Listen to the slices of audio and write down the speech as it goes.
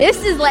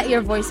This is Let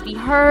Your Voice Be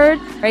Heard,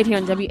 right here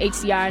on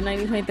WHCR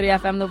 90.3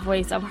 FM, the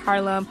voice of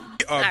Harlem.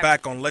 We are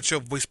back on Let Your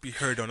Voice Be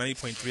Heard on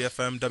 90.3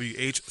 FM,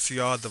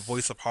 WHCR, the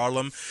voice of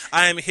Harlem.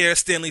 I am here,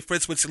 Stanley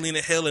Fritz, with Selena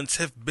Hill and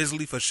Tiff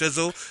Bisley for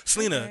Shizzle.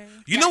 Selena,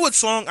 you know what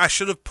song I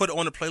should have put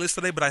on the playlist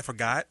today, but I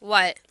forgot?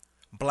 What?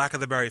 Black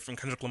of the Berry from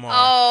Kendrick Lamar.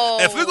 Oh.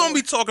 If we're going to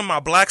be talking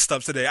about black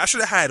stuff today, I should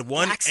have had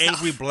one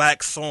angry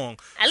black song.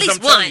 At least I'm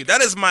telling one. you,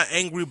 that is my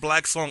angry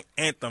black song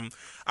anthem.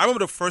 I remember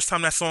the first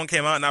time that song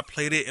came out and I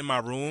played it in my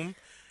room,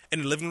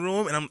 in the living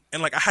room, and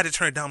I had to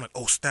turn it down. I'm like,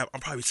 oh snap! I'm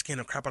probably scaring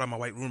the crap out of my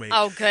white roommate.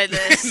 Oh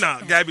goodness!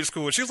 Nah, Gabby's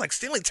cool. She was like,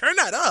 Stanley, turn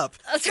that up.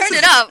 Turn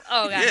it up.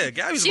 Oh god. Yeah,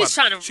 Gabby's She's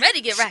trying to ready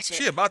to get ratchet.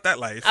 She about that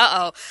life.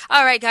 All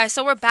right, guys.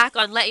 So we're back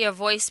on Let Your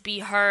Voice Be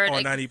Heard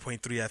on 90.3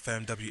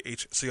 FM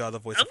WHCR, the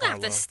voice I'm of gonna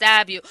Harlem. have to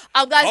stab you.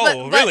 Oh, guys.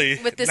 But really?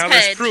 With this now pen.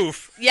 there's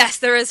proof. Yes,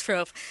 there is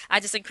proof.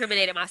 I just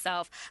incriminated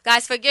myself.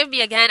 Guys, forgive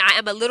me again. I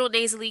am a little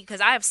nasally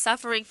because I am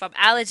suffering from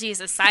allergies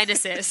and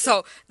sinuses.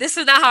 So this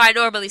is not how I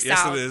normally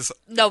sound. Yes, it is.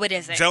 No, it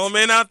isn't.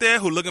 Gentlemen out there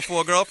who looking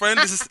for a girlfriend,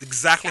 this is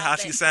exactly how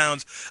she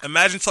sounds.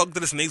 Imagine talking to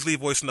this nasally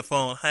voice on the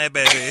phone. Hi,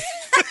 baby.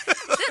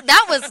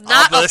 That was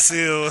not. Bless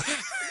you.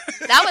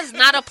 That was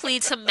not a plea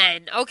to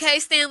men. Okay,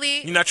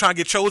 Stanley. You not trying to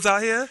get chose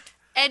out here?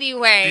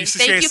 Anyway,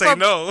 thank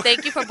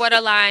you for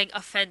borderline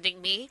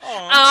offending me.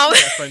 I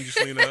offend you,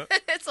 Selena.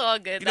 It's all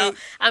good though.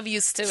 I'm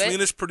used to it.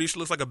 Selena's pretty. She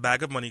looks like a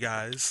bag of money,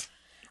 guys.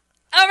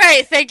 All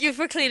right, thank you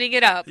for cleaning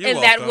it up You're in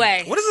welcome. that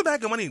way. What is a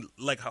bag of money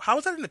like? How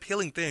is that an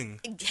appealing thing?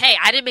 Hey,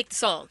 I didn't make the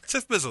song.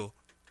 Tiff Bizzle,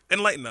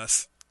 enlighten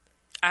us.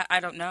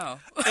 I don't know.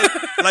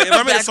 Like, if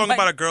I made a song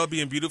about a girl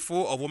being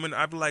beautiful, a woman,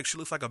 I'd be like, she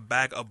looks like a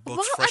bag of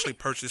books freshly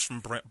purchased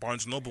from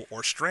Barnes & Noble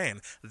or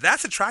Strand.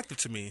 That's attractive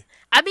to me.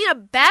 I mean, a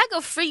bag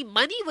of free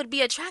money would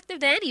be attractive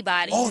to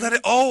anybody. Okay,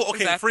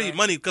 exactly. Free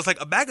money, because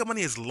like a bag of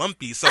money is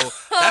lumpy, so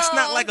that's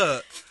not like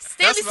a...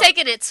 Stanley's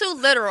taking it too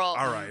literal.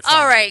 All right.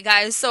 All right,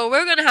 guys. So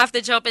we're going to have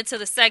to jump into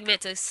the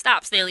segment to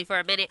stop Stanley for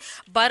a minute.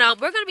 But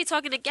we're going to be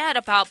talking again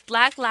about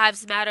Black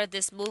Lives Matter,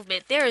 this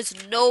movement. There is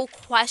no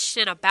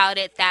question about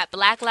it that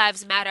Black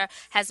Lives Matter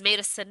has made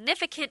a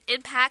significant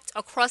impact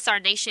across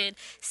our nation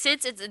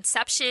since its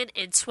inception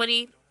in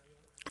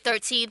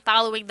 2013,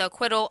 following the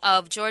acquittal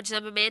of George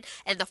Zimmerman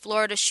and the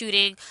Florida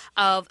shooting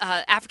of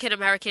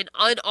African-American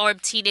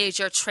unarmed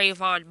teenager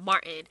Trayvon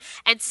Martin.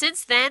 And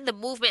since then, the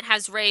movement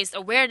has raised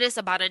awareness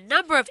about a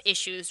number of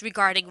issues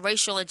regarding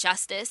racial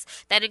injustice.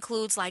 That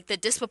includes like the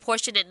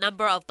disproportionate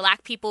number of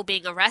black people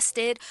being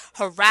arrested,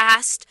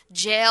 harassed,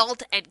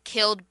 jailed, and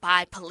killed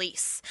by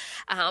police.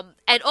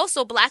 And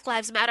also, Black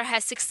Lives Matter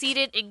has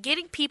succeeded in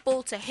getting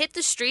people to hit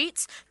the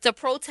streets to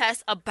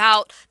protest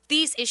about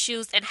these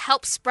issues and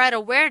help spread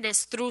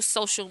awareness through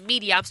social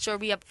media. I'm sure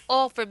we are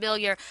all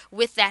familiar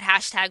with that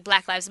hashtag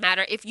Black Lives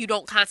Matter if you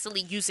don't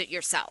constantly use it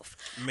yourself.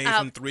 Made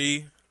from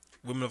 3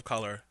 women of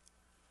color.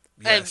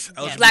 Yes.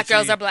 Black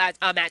girls are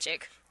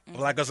magic.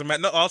 Black girls are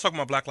magic. No, I was talking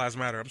about Black Lives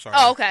Matter. I'm sorry.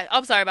 Oh, okay.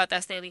 I'm sorry about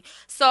that, Stanley.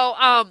 So,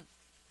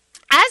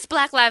 as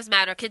Black Lives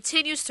Matter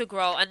continues to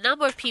grow, a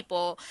number of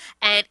people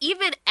and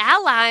even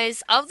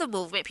allies of the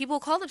movement, people who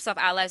call themselves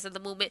allies of the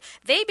movement,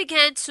 they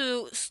began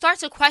to start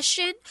to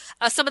question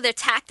some of their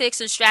tactics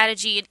and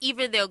strategy and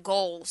even their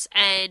goals.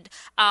 And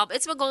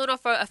it's been going on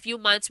for a few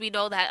months. We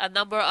know that a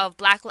number of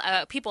black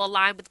people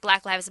aligned with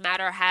Black Lives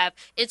Matter have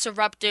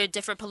interrupted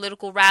different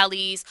political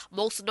rallies,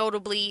 most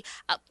notably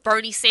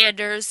Bernie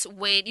Sanders,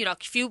 when, a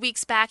few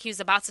weeks back, he was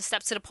about to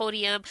step to the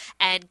podium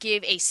and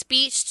give a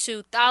speech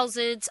to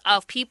thousands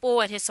of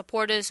people and his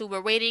supporters who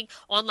were waiting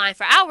online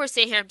for hours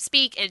to hear him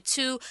speak, and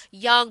 2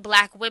 young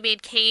black women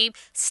came,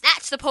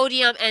 snatched the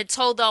podium, and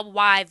told them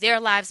why their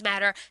lives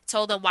matter,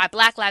 told them why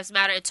Black Lives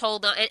Matter, and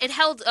told them and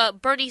held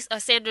Bernie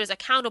Sanders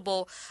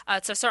accountable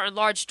to a certain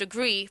large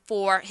degree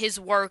for his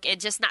work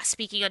and just not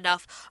speaking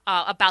enough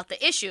about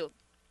the issue.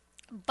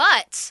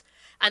 But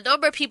a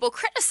number of people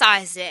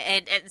criticized it,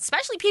 and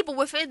especially people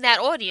within that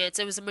audience.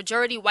 It was a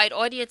majority white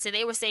audience, and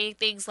they were saying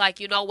things like,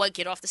 get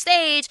off the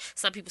stage.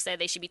 Some people say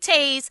they should be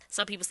tased.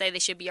 Some people say they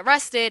should be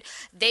arrested.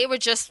 They were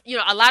just,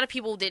 a lot of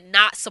people did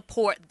not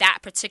support that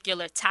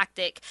particular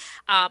tactic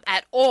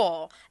at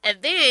all.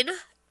 And then,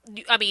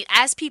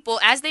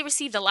 as they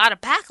received a lot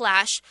of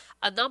backlash,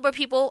 a number of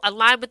people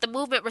aligned with the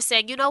movement were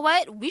saying, you know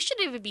what? We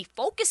shouldn't even be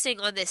focusing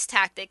on this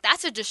tactic.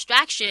 That's a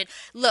distraction.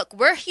 Look,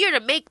 we're here to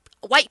make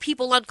white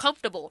people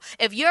uncomfortable.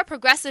 If you're a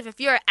progressive, if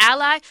you're an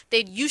ally,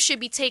 then you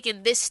should be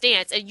taking this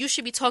stance and you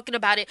should be talking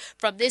about it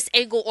from this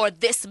angle or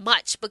this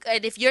much.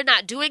 And if you're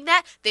not doing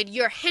that, then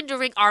you're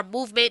hindering our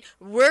movement.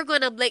 We're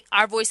going to make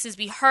our voices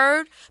be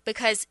heard,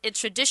 because in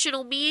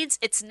traditional means,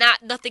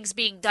 nothing's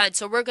being done.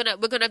 So we're going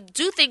to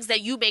do things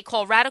that you may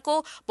call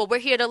radical, but we're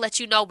here to let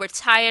you know we're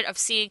tired of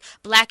seeing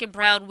black and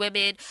brown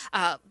women,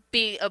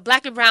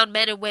 black and brown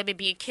men and women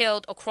being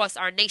killed across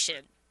our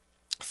nation.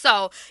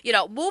 So,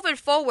 moving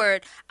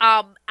forward,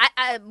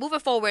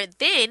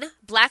 then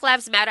Black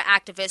Lives Matter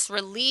activists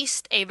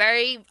released a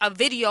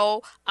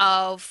video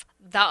of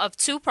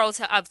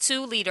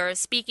two leaders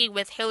speaking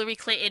with Hillary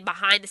Clinton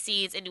behind the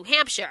scenes in New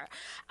Hampshire.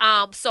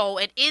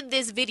 And in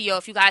this video,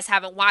 if you guys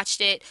haven't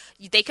watched it,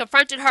 they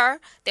confronted her.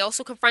 They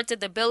also confronted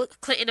the Bill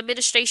Clinton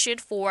administration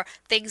for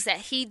things that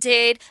he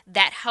did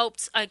that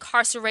helped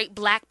incarcerate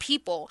black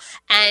people.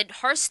 And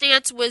her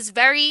stance was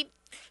very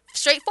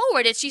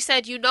straightforward. And she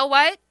said, you know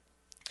what?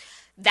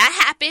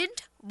 That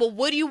happened, but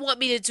what do you want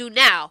me to do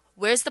now?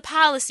 Where's the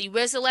policy?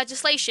 Where's the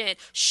legislation?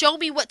 Show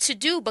me what to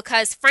do,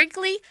 because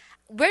frankly,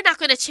 we're not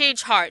going to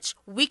change hearts.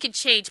 We can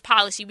change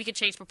policy. We can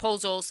change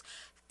proposals.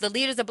 The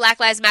leaders of Black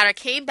Lives Matter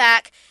came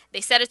back.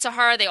 They said it to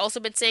her. They also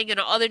been saying it in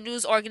other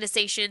news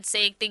organizations,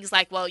 saying things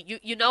like, well,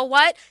 you know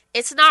what?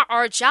 It's not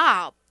our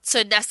job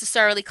to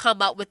necessarily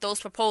come up with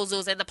those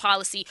proposals and the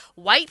policy.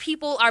 White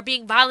people are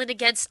being violent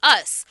against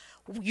us.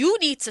 You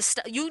need to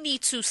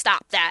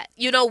stop that.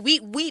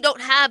 We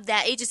don't have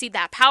that agency,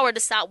 that power to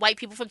stop white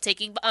people from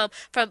taking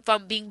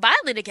from being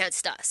violent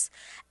against us.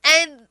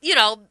 And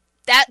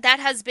that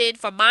has been,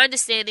 from my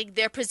understanding,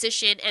 their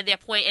position and their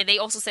point. And they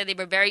also said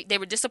they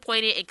were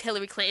disappointed in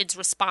Hillary Clinton's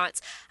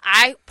response.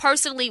 I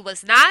personally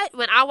was not.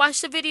 When I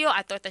watched the video,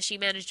 I thought that she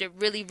managed it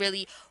really,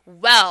 really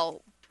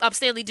well.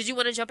 Stanley, did you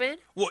want to jump in?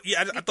 Well,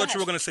 yeah, I thought you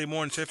were going to say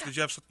more. And Tiff, did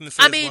you have something to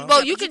say?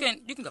 You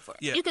can go for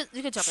it. Yeah. You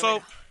can jump in.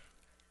 So,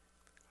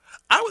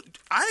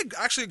 I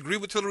actually agree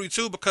with Hillary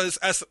too, because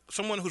as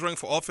someone who's running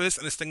for office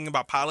and is thinking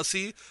about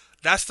policy,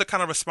 that's the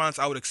kind of response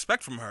I would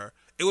expect from her.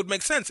 It would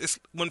make sense. It's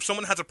when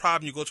someone has a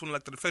problem, you go to an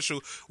elected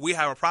official, we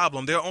have a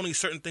problem. There are only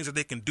certain things that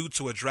they can do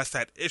to address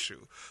that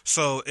issue.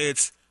 So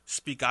it's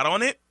speak out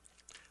on it,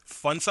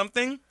 fund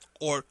something,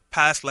 or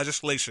pass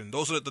legislation.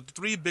 Those are the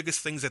three biggest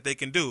things that they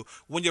can do.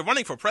 When you're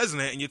running for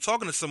president and you're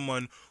talking to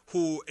someone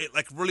who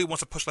really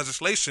wants to push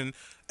legislation,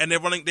 and they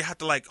have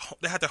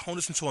to hone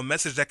this into a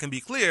message that can be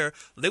clear.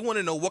 They want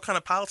to know, what kind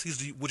of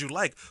policies would you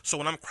like? So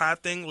when I'm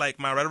crafting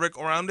my rhetoric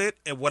around it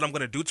and what I'm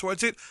going to do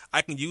towards it,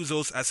 I can use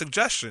those as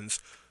suggestions.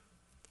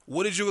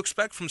 What did you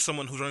expect from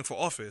someone who's running for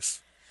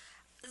office?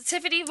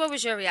 Tiffany, what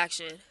was your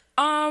reaction?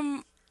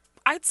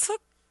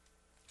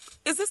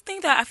 Is this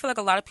thing that I feel like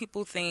a lot of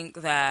people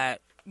think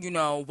that,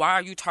 why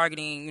are you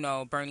targeting,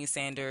 Bernie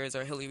Sanders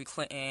or Hillary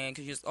Clinton?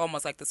 Because you're just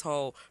almost like this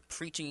whole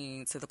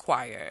preaching to the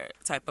choir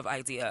type of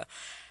idea.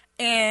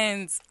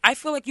 And I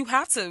feel like you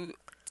have to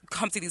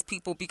come to these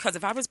people, because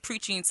if I was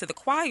preaching to the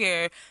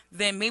choir,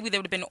 then maybe there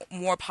would have been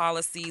more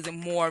policies and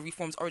more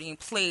reforms already in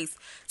place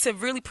to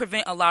really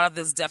prevent a lot of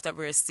this death that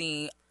we're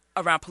seeing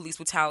around police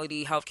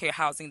brutality, healthcare,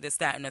 housing, this,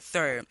 that, and the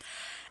third.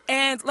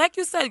 And like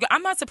you said,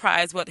 I'm not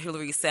surprised what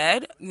Hillary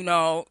said.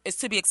 It's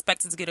to be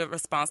expected to get a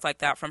response like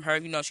that from her.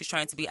 She's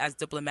trying to be as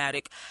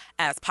diplomatic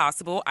as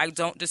possible. I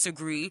don't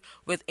disagree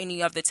with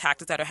any of the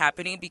tactics that are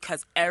happening,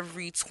 because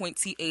every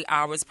 28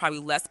 hours, probably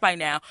less by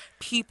now,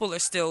 people are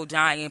still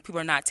dying. People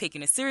are not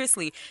taking it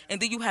seriously.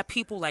 And then you have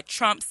people like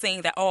Trump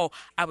saying that, oh,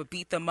 I would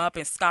beat them up,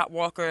 and Scott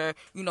Walker,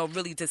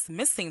 really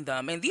dismissing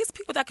them. And these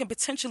people that can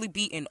potentially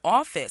be in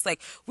office,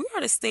 like, we are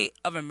at a state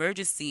of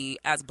emergency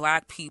as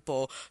Black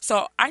people.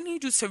 So I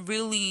need you to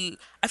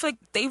I feel like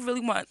they really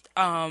want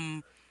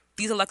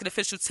these elected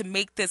officials to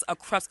make this a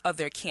crux of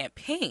their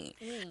campaign.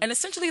 And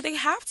essentially they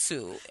have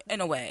to, in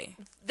a way.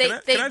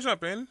 Can I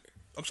jump in?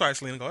 I'm sorry,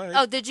 Selena, go ahead.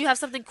 Oh, did you have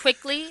something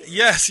quickly?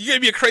 Yes, you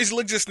gave me a crazy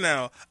look just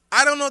now.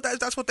 I don't know if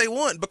that's what they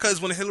want,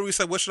 because when Hillary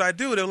said, what should I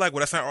do? They're like,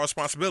 well, that's not our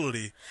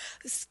responsibility.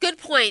 Good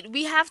point.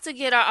 We have to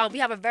get we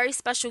have a very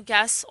special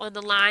guest on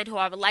the line who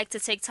I would like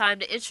to take time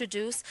to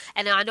introduce.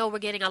 And I know we're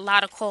getting a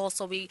lot of calls,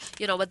 so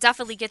we'll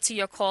definitely get to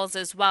your calls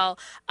as well.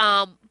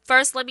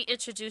 First, let me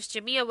introduce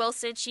Jamia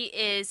Wilson. She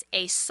is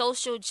a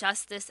social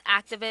justice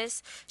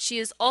activist. She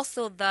is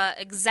also the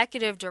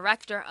executive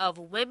director of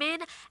Women,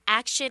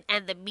 Action,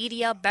 and the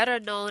Media, better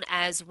known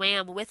as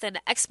WAM, with an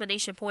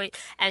exclamation point.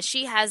 And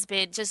she has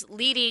been just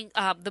leading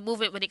the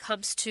movement when it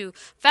comes to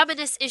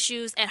feminist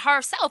issues, and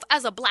herself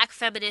as a Black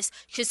feminist,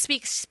 she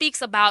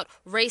speaks about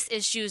race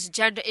issues,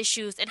 gender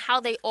issues, and how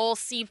they all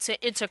seem to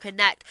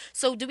interconnect.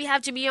 So do we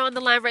have Jamia on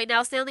the line right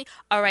now, Stanley?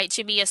 All right,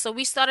 Jamia. So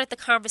we started the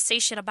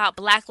conversation about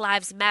Black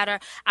Lives Matter.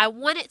 I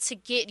wanted to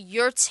get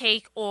your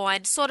take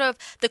on sort of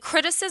the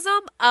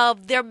criticism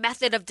of their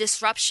method of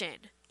disruption.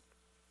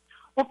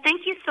 Well,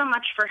 thank you so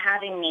much for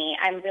having me.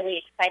 I'm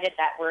really excited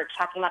that we're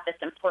talking about this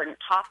important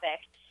topic.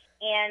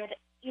 And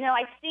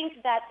I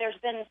think that there's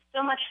been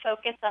so much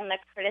focus on the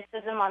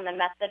criticism on the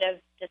method of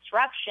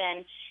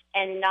disruption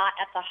and not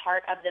at the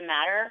heart of the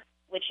matter,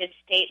 which is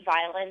state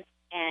violence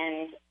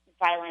and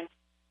violence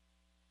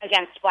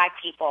against Black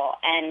people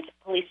and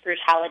police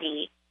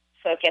brutality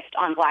focused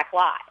on Black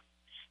lives.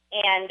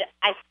 And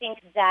I think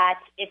that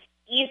it's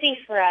easy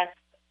for us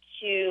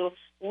to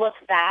look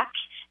back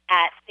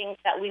at things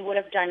that we would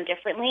have done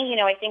differently.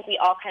 I think we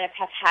all kind of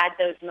have had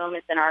those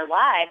moments in our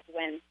lives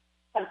when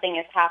something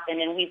has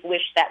happened and we've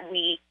wished that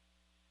we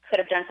could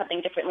have done something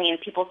differently, and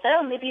people said,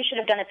 oh, maybe you should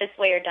have done it this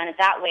way or done it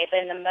that way. But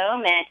in the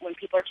moment when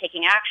people are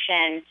taking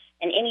action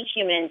in any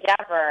human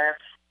endeavor,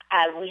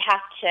 We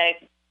have to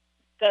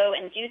go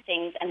and do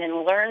things and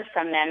then learn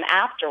from them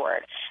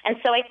afterward. And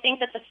so I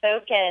think that the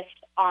focus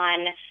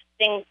on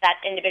things that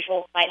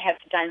individuals might have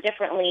done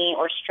differently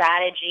or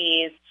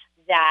strategies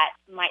that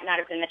might not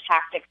have been the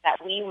tactics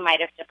that we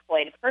might have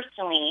deployed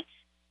personally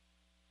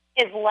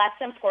is less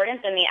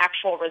important than the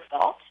actual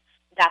result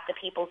that the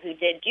people who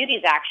did do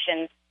these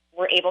actions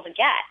were able to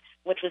get,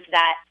 which was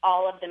that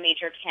all of the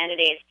major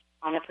candidates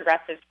on the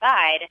progressive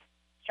side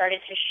started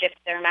to shift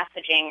their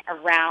messaging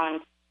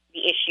around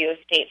the issue of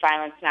state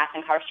violence, mass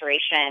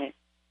incarceration,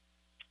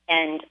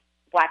 and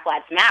Black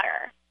Lives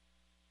Matter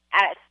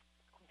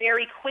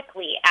very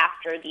quickly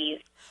after these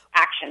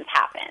actions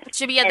happened.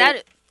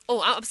 Jamia,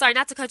 I'm sorry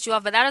not to cut you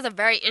off, but that is a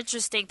very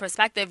interesting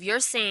perspective. You're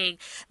saying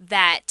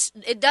that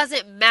it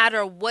doesn't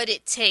matter what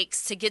it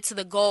takes to get to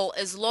the goal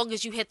as long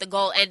as you hit the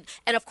goal. And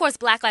of course,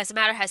 Black Lives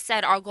Matter has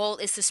said our goal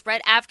is to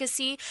spread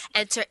advocacy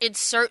and to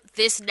insert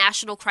this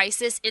national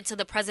crisis into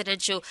the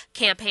presidential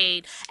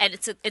campaign and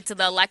into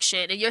the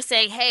election. And you're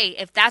saying, hey,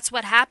 if that's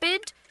what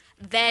happened,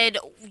 then,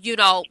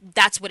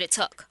 that's what it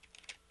took.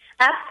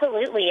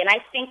 Absolutely. And I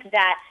think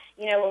that,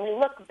 when we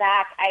look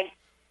back,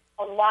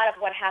 a lot of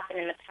what happened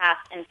in the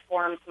past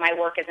informs my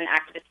work as an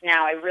activist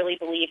now. I really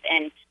believe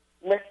in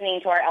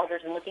listening to our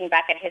elders and looking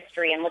back at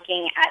history and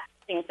looking at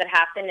things that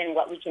happened and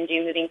what we can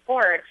do moving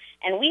forward.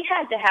 And we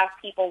had to have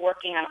people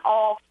working on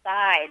all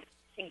sides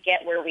to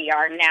get where we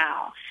are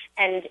now.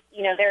 And,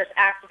 there's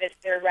activists,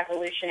 there are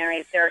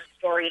revolutionaries, there are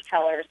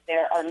storytellers,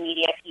 there are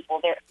media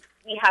people.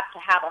 We have to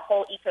have a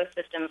whole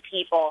ecosystem of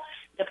people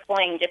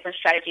deploying different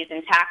strategies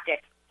and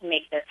tactics to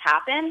make this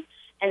happen.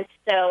 And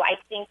so I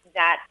think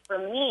that for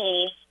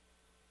me,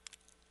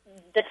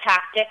 the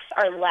tactics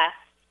are less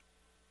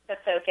the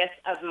focus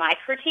of my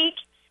critique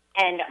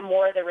and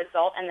more the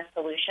result and the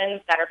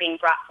solutions that are being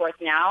brought forth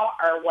now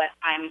are what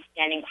I'm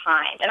standing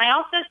behind. And I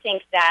also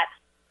think that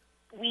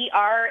we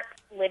are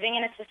living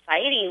in a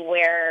society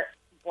where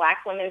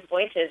Black women's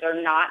voices are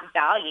not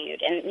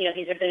valued. And,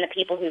 these have been the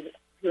people who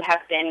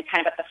have been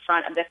kind of at the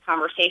front of this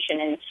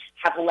conversation and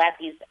have led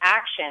these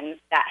actions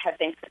that have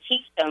been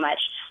critiqued so much.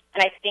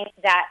 And I think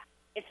that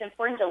it's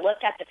important to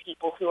look at the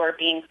people who are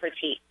being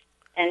critiqued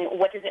and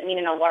what does it mean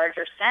in a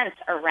larger sense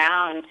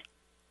around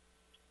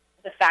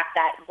the fact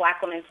that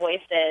Black women's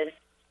voices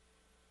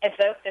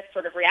evoke this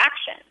sort of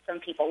reaction from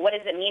people. What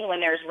does it mean when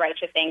there's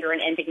righteous anger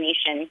and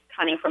indignation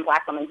coming from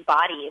Black women's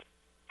bodies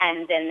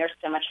and then there's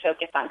so much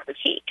focus on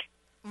critique?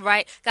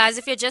 Right. Guys,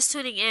 if you're just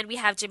tuning in, we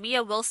have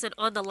Jamia Wilson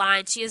on the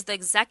line. She is the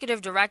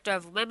Executive Director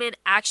of Women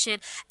Action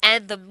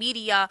and the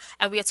Media,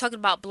 and we are talking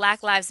about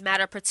Black Lives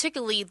Matter,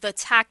 particularly the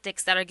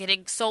tactics that are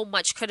getting so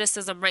much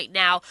criticism right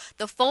now.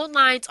 The phone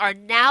lines are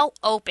now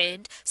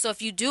opened, so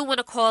if you do want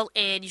to call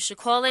in, you should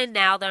call in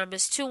now. The number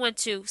is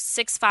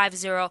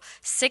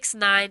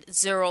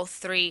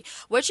 212-650-6903.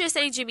 What you're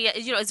saying, Jamia,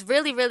 is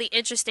really, really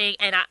interesting,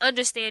 and I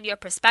understand your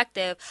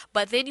perspective,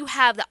 but then you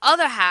have the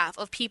other half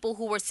of people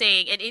who were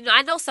saying, and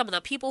I know some of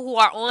them, people who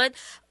are on,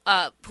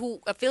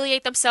 who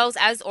affiliate themselves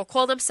as or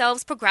call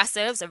themselves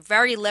progressives, are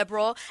very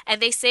liberal,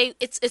 and they say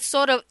it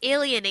sort of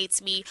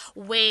alienates me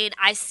when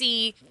I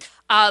see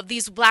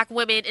these Black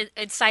women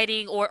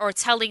inciting or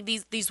telling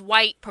these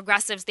white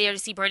progressives there to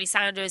see Bernie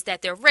Sanders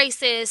that they're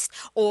racist,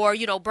 or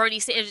Bernie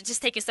Sanders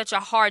just taking such a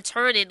hard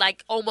turn and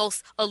like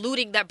almost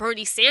alluding that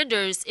Bernie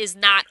Sanders is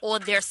not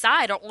on their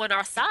side or on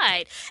our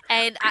side.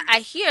 And I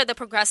hear the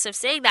progressives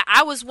saying that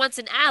I was once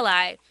an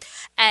ally,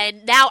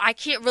 and now I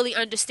can't really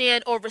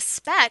understand or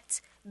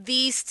respect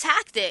these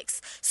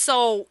tactics.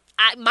 So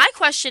my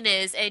question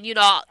is, and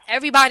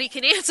everybody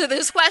can answer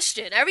this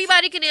question.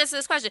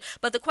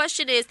 But the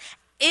question is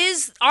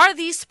are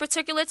these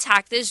particular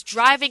tactics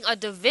driving a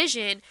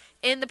division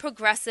in the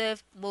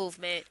progressive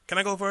movement? Can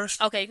I go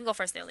first? Okay, you can go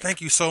first, Stanley.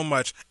 Thank you so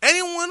much.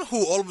 Anyone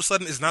who all of a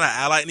sudden is not an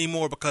ally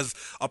anymore because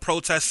a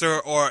protester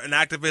or an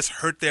activist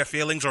hurt their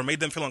feelings or made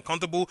them feel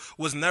uncomfortable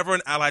was never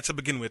an ally to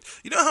begin with.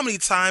 You know how many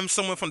times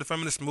someone from the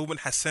feminist movement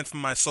has sent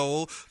from my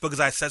soul because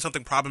I said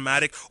something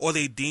problematic or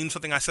they deemed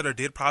something I said or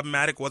did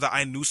problematic, whether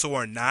I knew so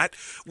or not?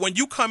 When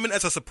you come in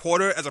as a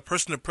supporter, as a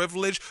person of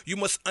privilege, you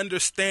must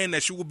understand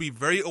that you will be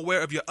very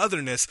aware of your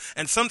otherness,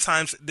 and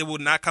sometimes they will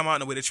not come out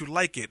in a way that you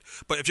like it.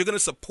 But if you're going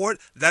to support,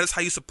 that is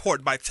how you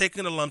support, by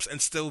taking the lumps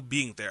and still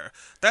being there.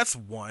 That's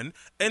one.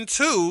 And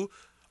two,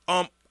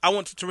 I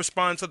wanted to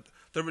respond to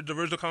the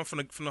original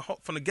comment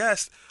from the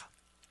guest.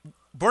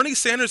 Bernie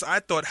Sanders,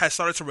 I thought, had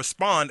started to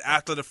respond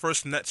after the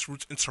first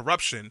Netsroots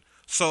interruption.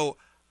 So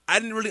I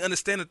didn't really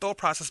understand the thought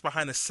process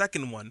behind the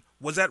second one.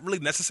 Was that really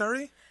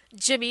necessary?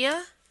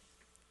 Jamia?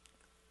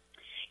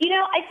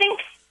 I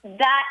think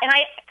that, and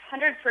I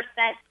 100%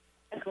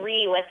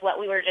 agree with what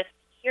we were just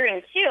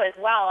hearing too as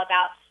well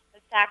about the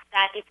fact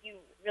that if you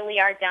really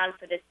are down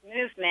for this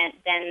movement,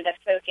 then the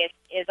focus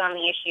is on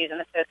the issues and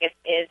the focus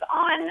is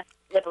on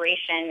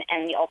liberation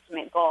and the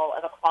ultimate goal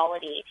of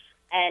equality.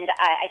 And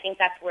I think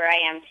that's where I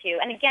am too.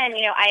 And again,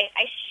 I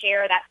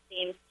share that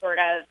same sort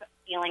of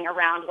feeling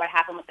around what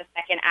happened with the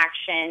second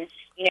action.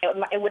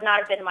 It would not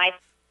have been my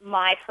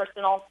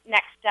personal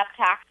next step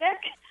tactic,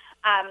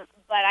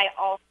 but I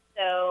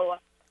also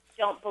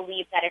don't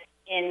believe that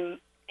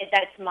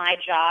it's my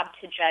job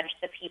to judge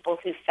the people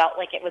who felt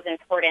like it was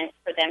important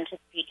for them to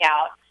speak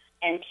out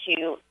and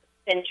to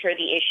center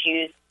the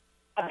issues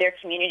of their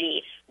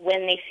community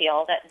when they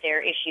feel that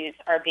their issues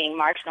are being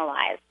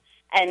marginalized.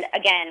 And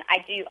again,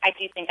 I do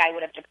think I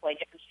would have deployed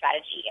different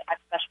strategy,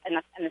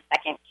 especially in the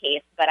second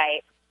case. But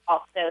I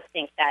also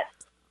think that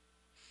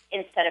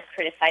instead of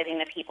criticizing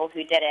the people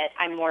who did it,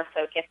 I'm more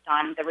focused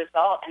on the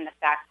result and the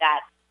fact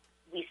that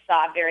we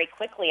saw very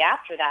quickly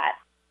after that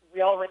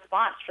real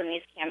response from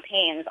these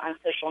campaigns on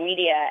social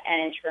media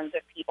and in terms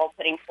of people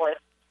putting forth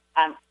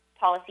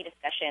policy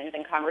discussions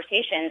and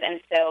conversations.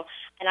 And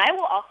I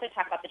will also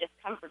talk about the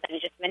discomfort that you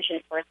just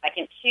mentioned for a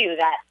second, too,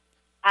 that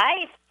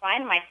I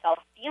find myself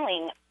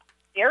feeling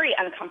very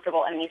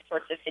uncomfortable in these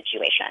sorts of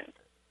situations.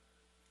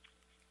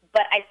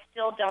 But I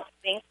still don't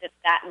think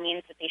that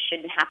means that they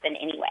shouldn't happen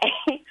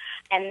anyway,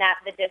 and that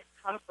the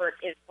discomfort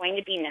is going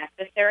to be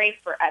necessary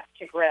for us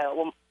to grow.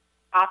 Well,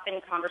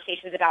 often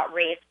conversations about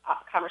race,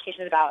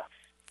 conversations about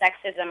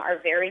sexism are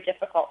very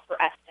difficult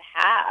for us to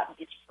have,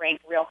 these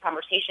frank, real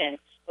conversations.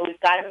 But we've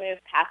got to move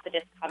past the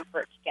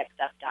discomfort to get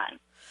stuff done.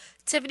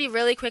 Tiffany,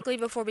 really quickly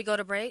before we go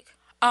to break.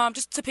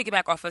 Just to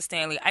piggyback off of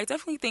Stanley, I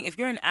definitely think if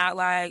you're an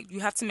ally, you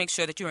have to make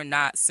sure that you are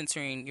not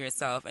censoring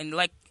yourself. And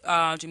like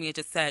Jamia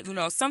just said,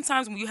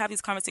 sometimes when you have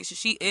these conversations,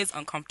 she is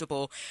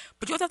uncomfortable.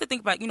 But you also have to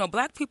think about,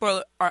 Black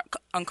people are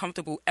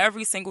uncomfortable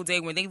every single day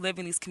when they live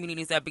in these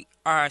communities that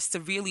are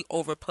severely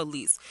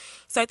over-policed.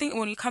 So I think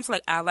when it comes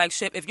to,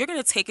 allyship, if you're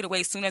going to take it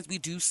away as soon as we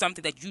do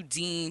something that you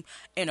deem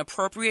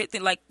inappropriate,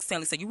 then like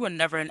Stanley said, you were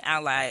never an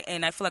ally.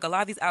 And I feel like a lot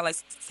of these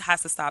allies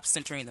has to stop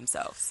centering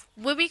themselves.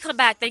 When we come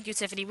back, thank you,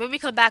 Tiffany. When we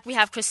come back, we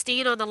have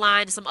Christine on the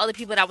line and some other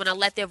people that want to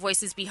let their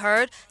voices be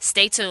heard.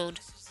 Stay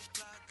tuned.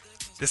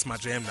 This is my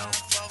jam now.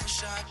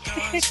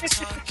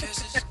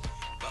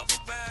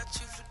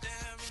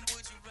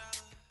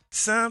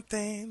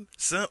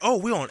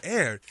 We on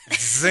air.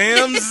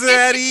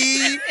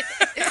 Zamzaddy,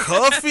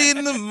 coffee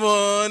in the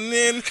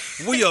morning.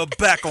 We are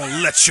back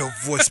on Let Your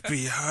Voice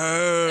Be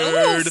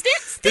Heard. Ooh,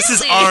 this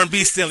is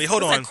R&B Stanley.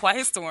 Hold on. It's a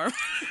quiet storm.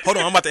 Hold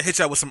on, I'm about to hit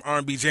y'all with some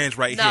R&B jams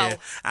right here.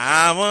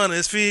 I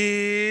wanna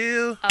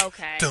feel.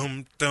 Okay.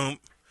 Dum dum,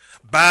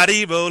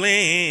 body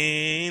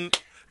rolling.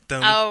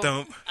 Dum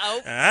dum.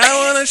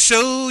 I wanna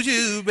show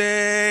you,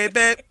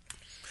 baby.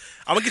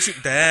 I'm gonna get you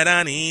that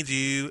I need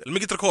you. Let me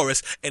get to the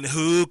chorus. And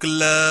who can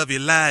love you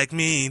like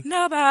me?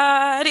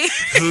 Nobody.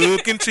 Who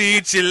can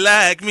treat you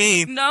like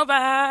me?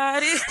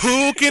 Nobody.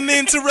 Who can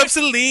interrupt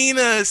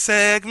Selena's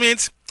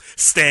segment?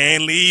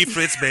 Stanley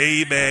Fritz,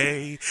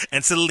 baby.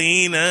 And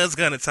Selena's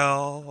gonna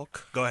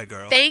talk. Go ahead,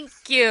 girl. Thank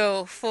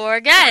you for,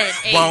 again,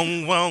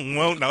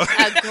 No.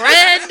 a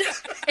grand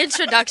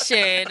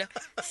introduction.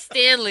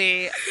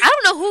 Stanley, I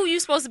don't know who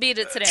you're supposed to be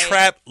today.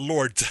 Trap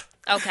Lord.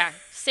 Okay.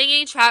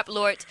 Singing Trap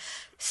Lord.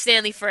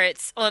 Stanley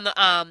Fritz on the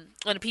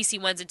PC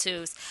 1s and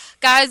 2s.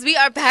 Guys, we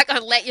are back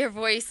on Let Your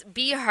Voice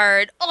Be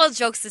Heard. All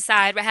jokes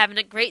aside, we're having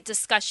a great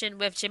discussion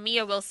with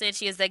Jamia Wilson.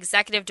 She is the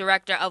Executive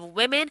Director of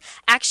Women,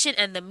 Action,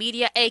 and the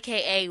Media,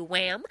 a.k.a.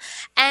 WHAM.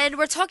 And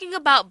we're talking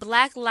about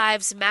Black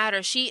Lives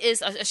Matter. She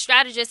is a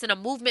strategist and a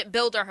movement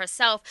builder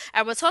herself.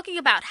 And we're talking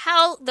about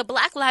how the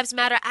Black Lives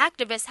Matter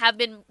activists have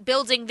been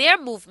building their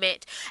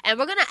movement. And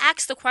we're going to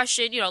ask the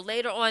question,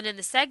 later on in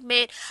the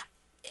segment,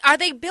 are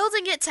they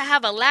building it to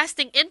have a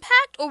lasting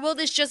impact, or will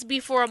this just be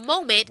for a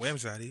moment?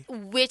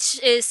 Which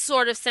is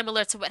sort of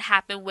similar to what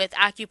happened with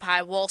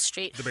Occupy Wall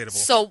Street. Debatable.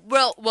 So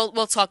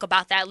we'll talk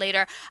about that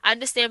later. I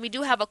understand we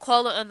do have a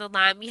caller on the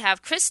line. We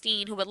have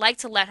Christine, who would like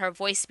to let her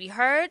voice be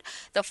heard.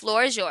 The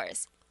floor is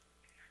yours.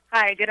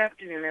 Hi, good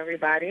afternoon,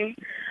 everybody.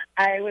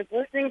 I was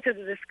listening to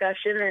the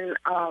discussion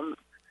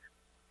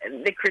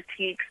and the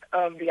critiques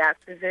of the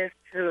activists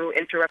who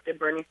interrupted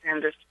Bernie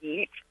Sanders'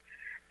 speech.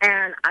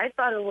 And I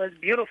thought it was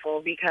beautiful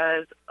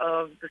because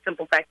of the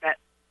simple fact that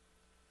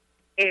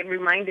it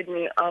reminded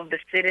me of the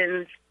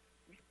sit-ins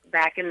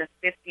back in the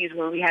 50s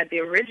when we had the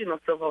original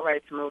civil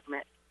rights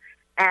movement.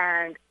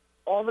 And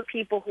all the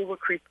people who were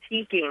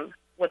critiquing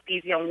what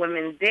these young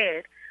women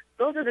did,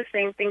 those are the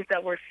same things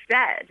that were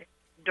said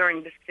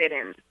during the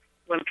sit-ins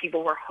when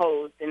people were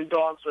hosed and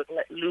dogs were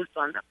let loose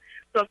on them.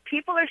 So if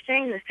people are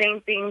saying the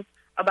same things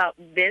about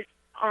this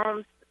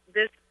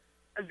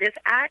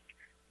act,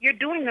 you're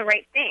doing the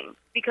right thing,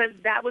 because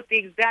that was the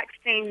exact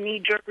same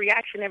knee-jerk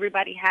reaction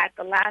everybody had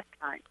the last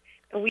time.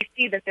 And we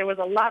see that there was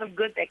a lot of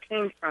good that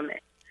came from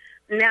it.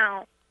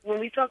 Now, when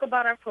we talk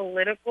about our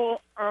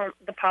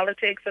the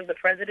politics of the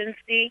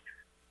presidency,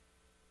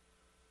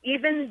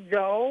 even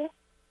though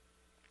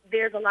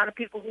there's a lot of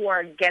people who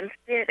are against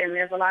it, and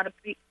there's a lot of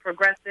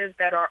progressives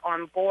that are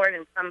on board,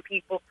 and some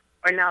people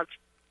are now,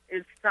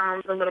 it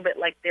sounds a little bit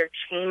like they're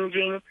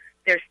changing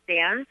their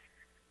stance,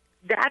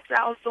 that's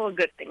also a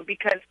good thing,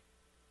 because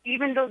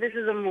even though this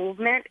is a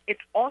movement, it's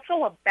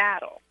also a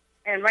battle.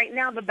 And right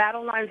now the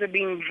battle lines are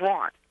being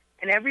drawn,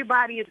 and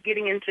everybody is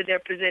getting into their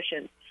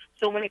positions.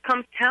 So when it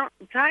comes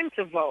time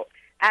to vote,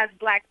 as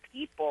Black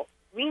people,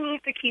 we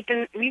have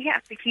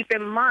to keep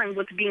in mind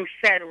what's being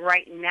said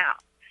right now.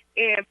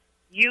 If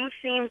you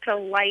seem to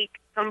like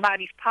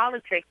somebody's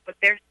politics, but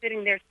they're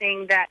sitting there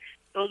saying that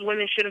those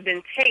women should have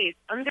been tased.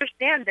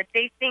 Understand that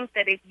they think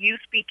that if you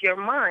speak your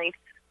mind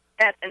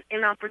at an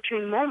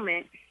inopportune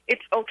moment,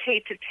 it's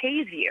okay to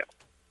tase you.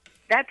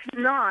 That's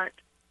not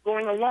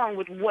going along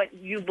with what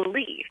you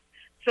believe.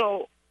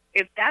 So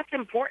if that's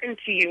important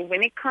to you,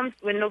 when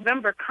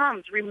November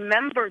comes,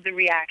 remember the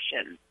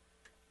reaction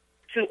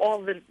to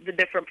all the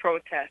different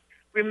protests.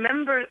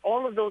 Remember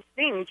all of those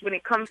things when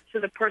it comes to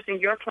the person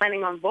you're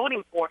planning on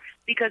voting for,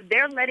 because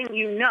they're letting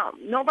you know.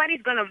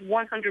 Nobody's going to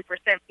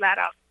 100% flat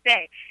out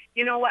say,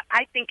 you know what,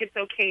 I think it's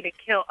okay to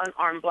kill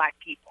unarmed black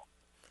people.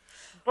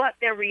 But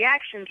their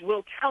reactions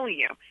will tell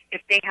you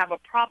if they have a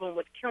problem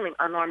with killing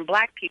unarmed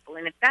black people.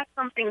 And if that's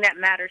something that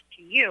matters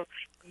to you,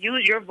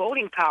 use your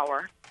voting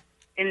power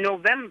in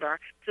November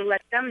to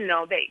let them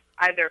know they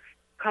either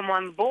come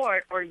on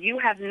board or you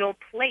have no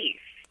place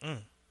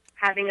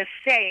having a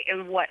say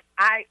in what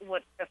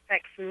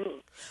affects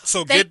me.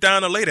 So get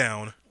down or lay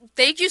down.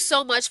 Thank you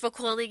so much for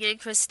calling in,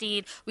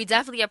 Christine. We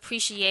definitely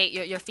appreciate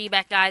your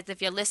feedback, guys.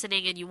 If you're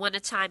listening and you want to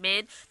chime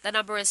in, the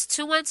number is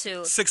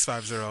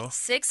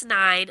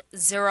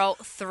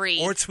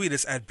 212-650-6903. Or tweet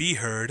us at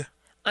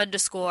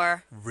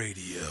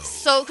BeHeard_radio.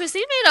 So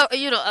Christine made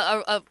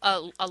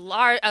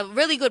a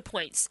really good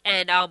points,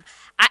 and I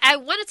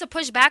wanted to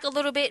push back a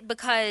little bit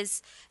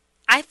because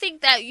I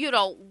think that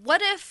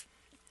what if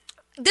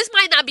this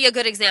might not be a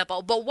good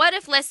example, but what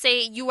if, let's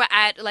say, you were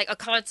at like a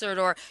concert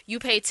or you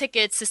paid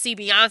tickets to see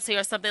Beyonce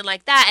or something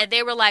like that, and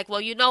they were like, well,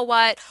 you know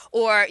what,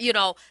 or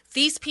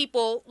these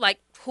people like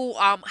who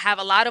have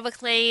a lot of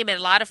acclaim and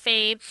a lot of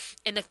fame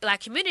in the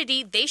black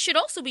community, they should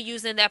also be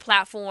using their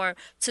platform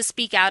to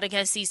speak out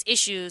against these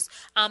issues.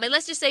 And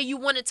let's just say you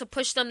wanted to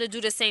push them to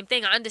do the same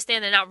thing. I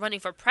understand they're not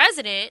running for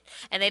president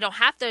and they don't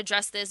have to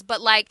address this,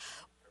 but like,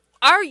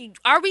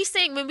 are we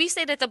saying when we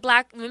say that the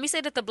black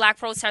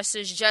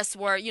protesters just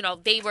were,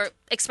 they were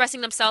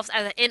expressing themselves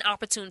at an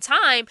inopportune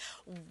time,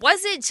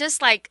 was it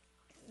just like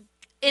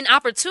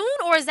inopportune,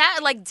 or is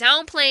that like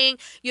downplaying,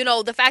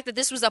 the fact that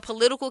this was a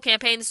political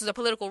campaign, this was a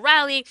political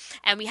rally,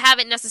 and we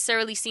haven't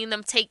necessarily seen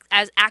them take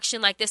as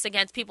action like this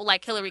against people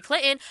like Hillary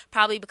Clinton,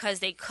 probably because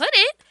they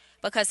couldn't.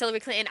 Because Hillary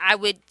Clinton, I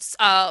would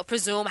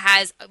presume,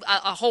 has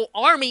a whole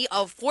army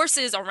of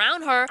forces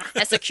around her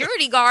and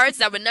security guards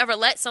that would never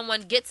let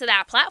someone get to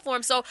that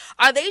platform. So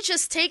are they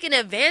just taking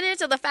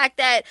advantage of the fact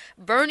that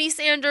Bernie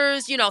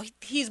Sanders,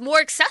 he's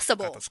more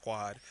accessible? Got the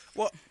squad.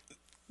 Well,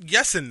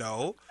 yes and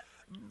no.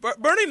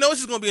 Bernie knows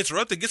he's going to be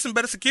interrupted. Get some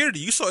better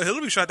security. You saw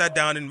Hillary shot that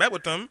down and met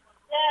with them.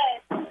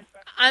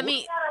 I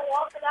mean,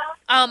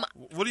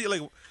 what do you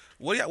like?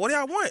 What do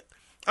y'all want?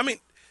 I mean,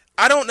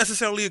 I didn't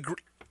necessarily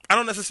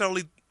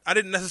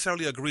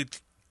agree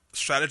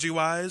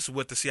strategy-wise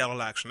with the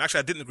Seattle action. Actually,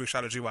 I didn't agree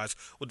strategy-wise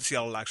with the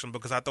Seattle action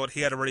because I thought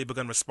he had already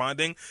begun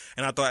responding,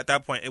 and I thought at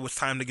that point it was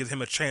time to give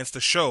him a chance to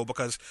show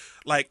because,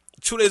 like,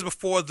 2 days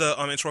before the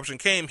interruption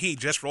came, he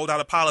just rolled out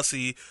a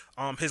policy,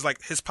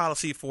 his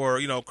policy for,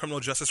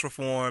 criminal justice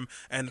reform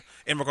and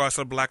in regards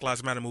to the Black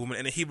Lives Matter movement,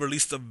 and he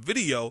released a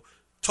video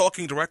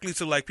talking directly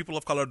to, like, people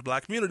of color, the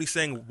black community,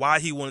 saying why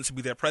he wanted to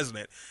be their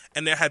president,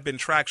 and there had been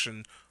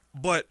traction.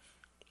 But,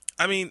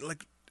 I mean,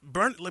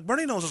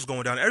 Bernie knows what's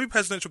going down. Every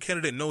presidential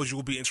candidate knows you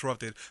will be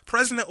interrupted.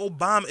 President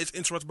Obama is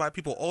interrupted by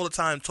people all the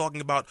time talking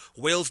about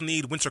whales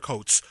need winter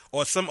coats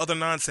or some other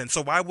nonsense.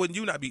 So why wouldn't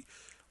you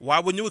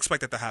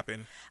expect that to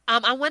happen?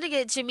 I want to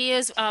get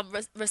Jamia's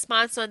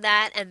response on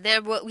that, and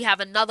then we have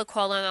another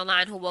caller on the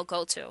line who we'll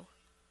go to.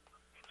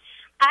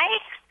 I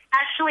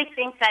actually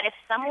think that if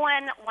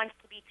someone wants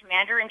to be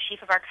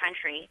commander-in-chief of our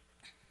country,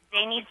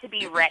 they need to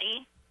be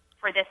ready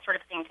for this sort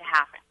of thing to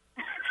happen.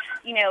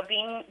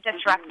 Being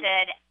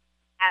disrupted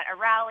at a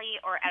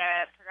rally or at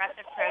a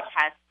progressive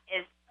protest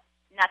is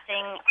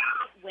nothing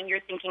when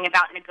you're thinking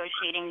about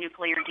negotiating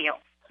nuclear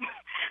deals.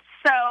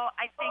 So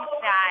I think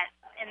that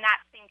in that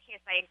same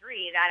case, I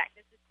agree that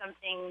this is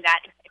something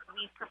that if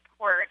we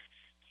purport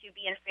to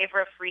be in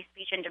favor of free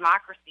speech and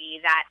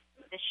democracy, that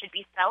this should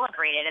be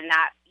celebrated, and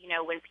that,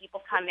 when people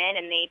come in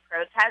and they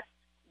protest,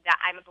 that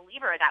I'm a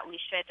believer that we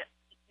should,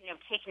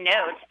 take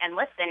note and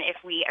listen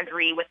if we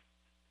agree with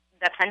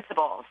the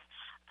principles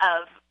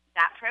of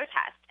that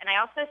protest. And I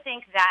also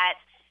think that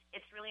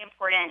it's really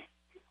important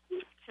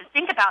to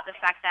think about the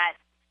fact that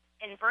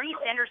in Bernie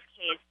Sanders'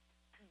 case,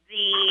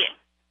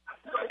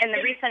 in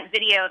the recent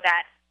video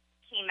that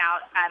came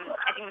out, I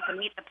think it was a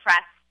Meet the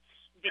Press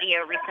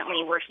video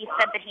recently, where he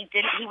said that he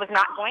was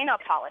not going to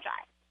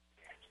apologize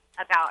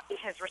about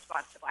his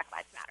response to Black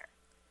Lives Matter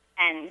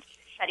and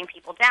shutting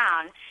people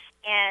down.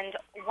 And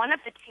one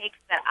of the takes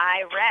that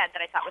I read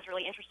that I thought was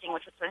really interesting,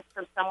 which was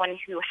from someone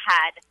who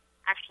had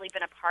actually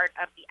been a part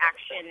of the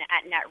action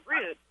at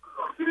Netroots,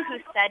 who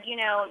said,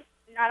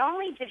 not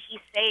only did he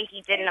say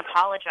he didn't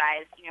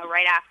apologize,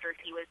 right after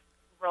he was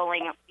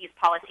rolling these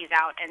policies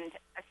out and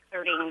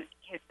asserting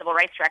his civil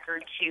rights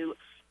record to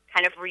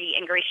kind of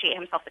re-ingratiate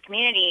himself with the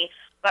community,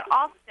 but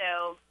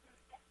also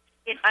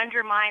it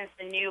undermines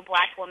the new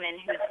black woman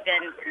who's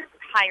been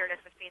hired as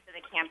the face of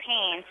the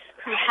campaign,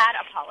 who had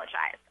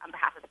apologized on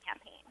behalf of the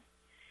campaign.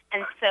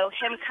 And so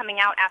him coming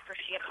out after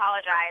she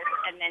apologized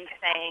and then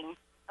saying,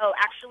 oh,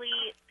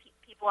 actually,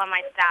 people on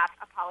my staff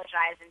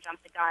apologized and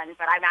jumped the gun,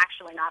 but I'm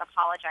actually not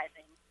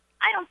apologizing.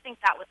 I don't think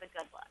that was a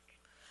good look.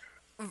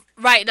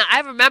 Right. Now, I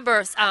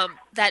remember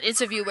that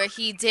interview where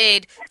he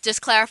did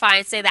just clarify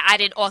and say that I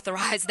didn't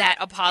authorize that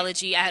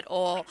apology at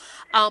all.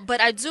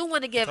 But I do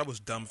want to give... That was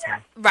dumb for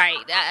him. Right.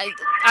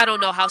 I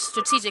don't know how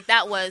strategic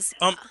that was.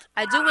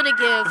 I do want to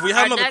give... We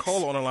have another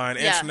caller on the line.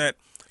 Yeah. Antoinette,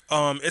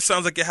 it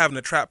sounds like you're having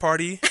a trap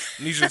party.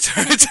 I need you to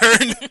turn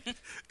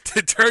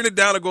it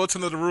down and go to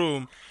another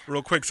room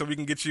real quick so we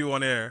can get you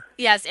on air.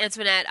 Yes,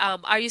 Antoinette.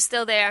 Are you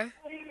still there?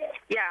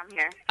 Yeah, I'm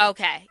here.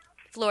 Okay.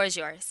 Floor is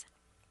yours.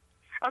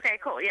 Okay,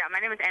 cool. Yeah, my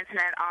name is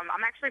Antoinette. I'm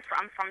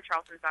from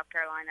Charleston, South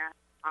Carolina,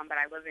 but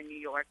I live in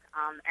New York.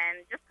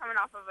 And just coming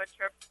off of a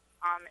trip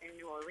in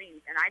New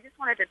Orleans, and I just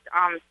wanted to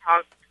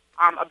talk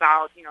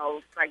about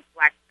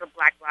the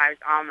Black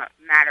Lives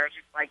Matter.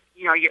 Just like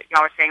y'all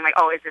were saying, like,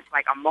 oh, is this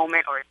like a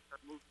moment or is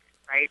it a movement,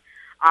 right?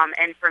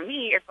 And for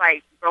me, it's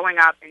like growing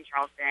up in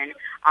Charleston,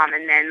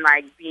 and then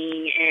like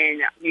being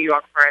in New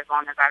York for as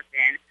long as I've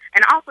been,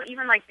 and also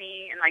even like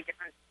being in like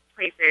different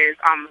places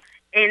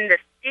in the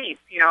States,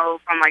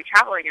 from like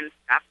traveling and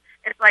stuff.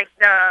 It's like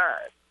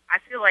I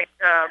feel like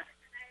the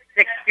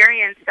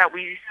experience that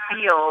we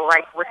feel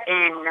like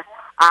within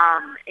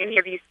any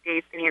of these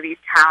states, any of these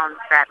towns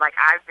that like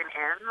I've been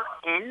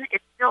in,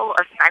 it's still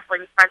a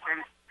stifling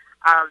presence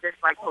of this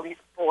like police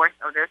force,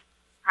 of this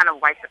kind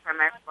of white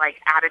supremacist like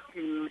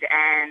attitude,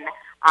 and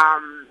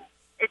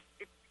it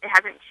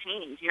hasn't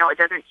changed. It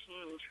doesn't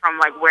change from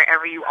like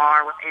wherever you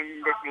are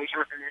within this nation,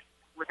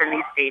 within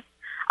these states.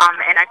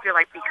 And I feel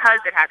like because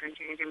it hasn't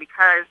changed, and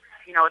because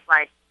it's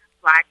like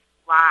Black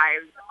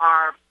lives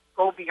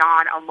go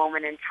beyond a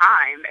moment in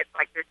time. It's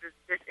like this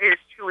is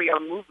truly a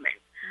movement,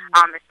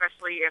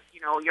 especially if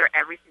you're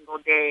every single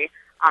day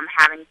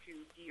having to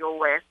deal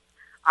with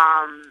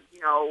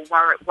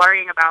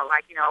worrying about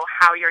like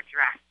how you're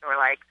dressed, or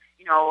like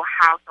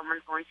how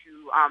someone's going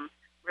to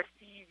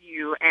receive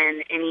you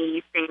in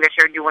anything that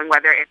you're doing,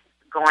 whether it's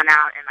going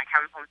out and like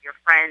having fun with your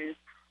friends,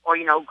 or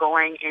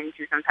going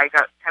into some type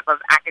of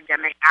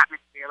academic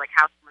atmosphere, like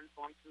how someone's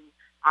going to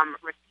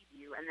receive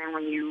you, and then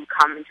when you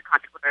come into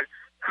contact with a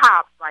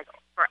cop, like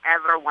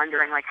forever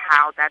wondering like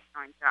how that's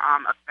going to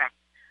affect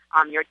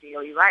your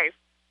daily life.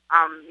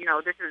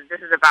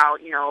 This is about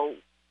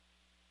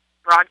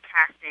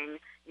broadcasting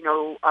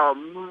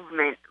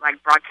movement,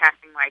 like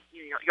broadcasting like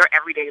your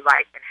everyday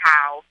life, and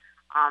how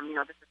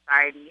the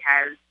society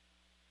has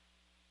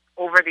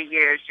over the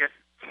years just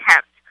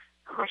kept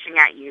pushing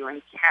at you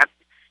and kept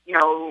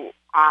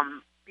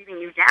beating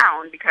you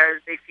down because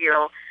they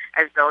feel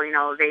as though,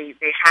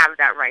 they have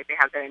that right, they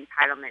have that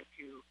entitlement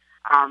to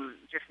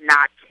just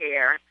not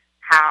care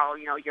how,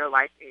 your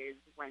life is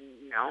when,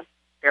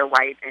 they're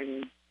white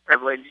and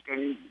privileged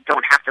and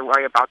don't have to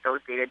worry about those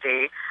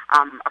day-to-day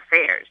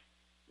affairs.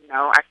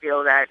 I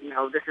feel that,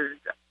 this is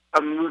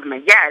a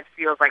movement. Yeah, it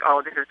feels like,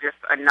 oh, this is just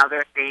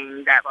another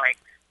thing that, like,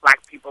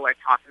 Black people are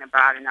talking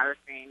about, another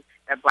thing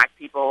that Black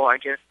people are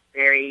just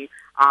very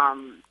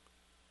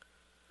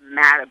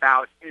mad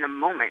about in the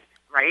moment,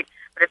 right?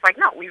 But it's like,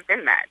 no, we've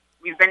been mad.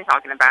 We've been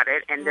talking about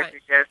it, and this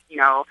is just,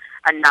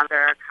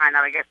 another kind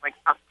of, I guess, like,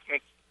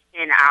 uptick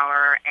in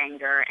our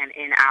anger and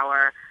in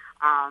our,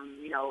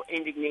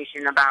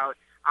 indignation about,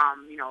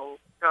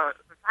 the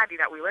society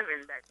that we live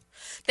in.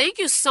 Thank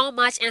you so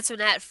much,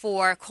 Antoinette,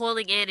 for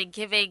calling in and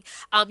giving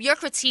your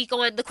critique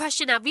on the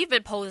question that we've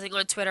been posing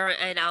on Twitter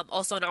and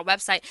also on our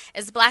website.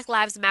 Is Black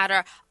Lives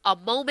Matter a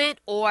moment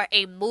or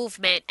a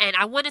movement? And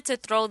I wanted to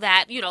throw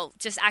that,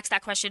 just ask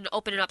that question,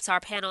 open it up to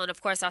our panel and,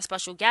 of course, our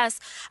special guests.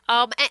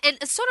 And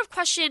sort of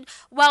question,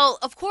 well,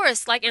 of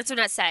course, like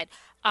Antoinette said,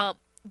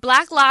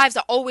 Black lives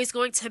are always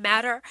going to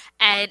matter,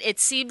 and it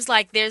seems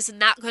like there's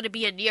not going to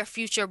be a near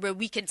future where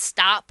we can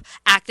stop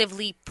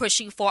actively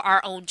pushing for our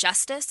own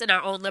justice and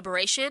our own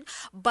liberation.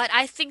 But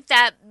I think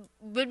that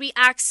when we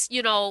ask,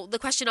 the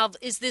question of,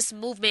 is this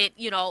movement,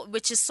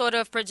 which is sort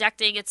of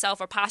projecting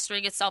itself or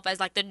posturing itself as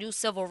like the new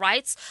civil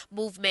rights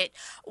movement,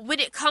 when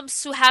it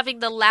comes to having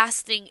the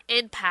lasting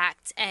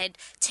impact and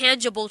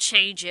tangible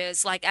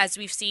changes, like as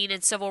we've seen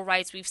in civil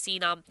rights, we've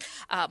seen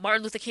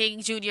Martin Luther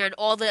King Jr. and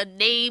all the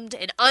named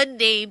and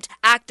unnamed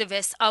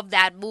activists of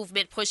that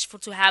movement push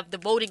to have the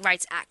Voting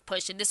Rights Act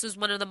pushed, and this was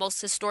one of the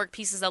most historic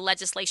pieces of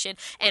legislation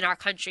in our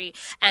country.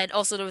 And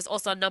also there was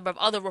also a number of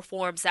other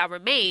reforms that were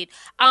made.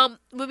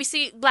 When we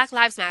see Black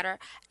Lives Matter,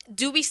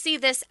 do we see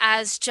this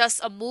as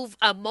just a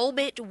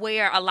moment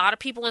where a lot of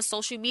people on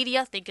social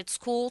media think it's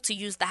cool to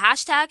use the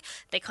hashtag?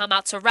 They come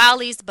out to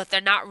rallies, but they're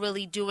not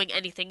really doing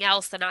anything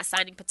else. They're not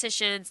signing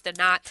petitions. They're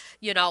not,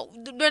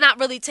 they're not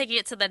really taking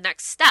it to the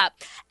next step.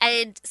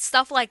 And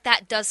stuff like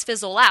that does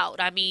fizzle out.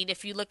 I mean,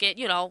 if you look at,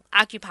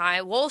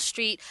 Occupy Wall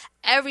Street,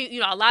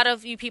 a lot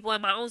of you people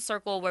in my own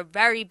circle were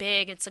very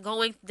big into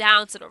going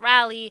down to the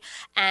rally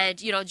and,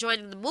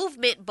 joining the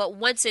movement. But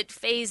once it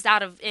phased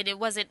out of, and it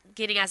wasn't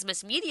getting as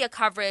much media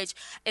coverage,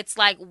 it's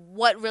like,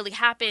 what really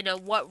happened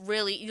and what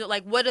really,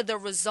 what are the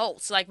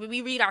results? Like when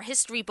we read our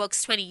history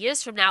books 20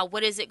 years from now,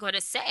 what is it going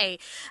to say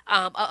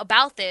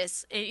about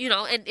this?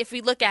 And if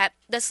we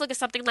let's look at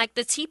something like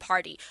the Tea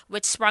Party,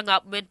 which sprung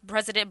up when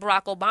President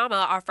Barack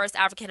Obama, our first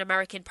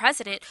African-American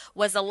president,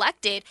 was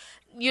elected.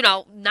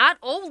 Not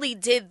only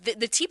did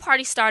the Tea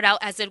Party start out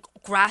as a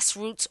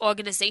grassroots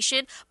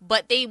organization,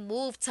 but they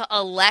moved to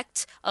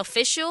elect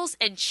officials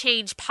and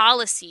change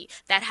policy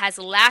that has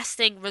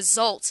lasting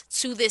results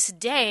to this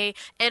day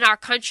in our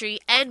country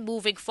and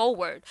moving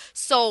forward.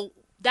 So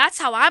that's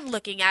how I'm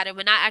looking at it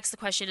when I ask the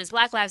question, is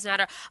Black Lives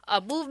Matter a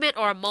movement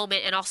or a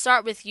moment? And I'll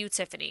start with you,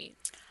 Tiffany.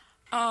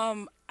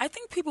 I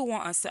think people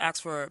want us to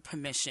ask for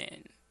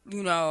permission.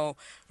 We're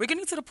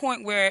getting to the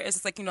point where it's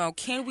just like,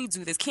 can we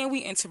do this? Can we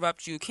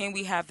interrupt you? Can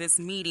we have this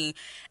meeting?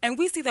 And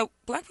we see that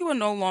Black people are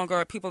no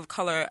longer people of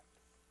color.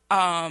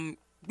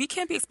 We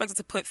can't be expected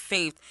to put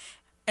faith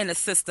in a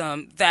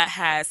system that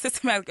has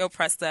systematically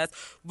oppressed us,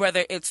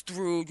 whether it's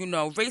through,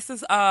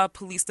 racist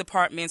police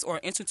departments or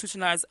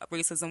institutionalized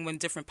racism with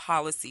different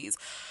policies.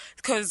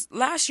 Because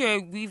last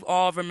year, we've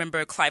all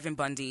remembered Cliven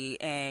Bundy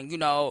and,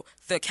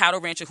 the cattle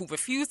rancher who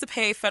refused to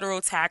pay federal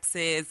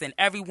taxes, and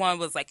everyone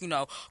was like,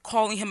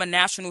 calling him a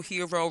national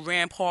hero.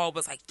 Rand Paul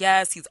was like,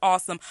 yes, he's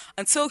awesome,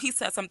 until he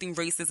said something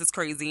racist. It's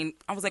crazy. And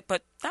I was like,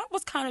 but that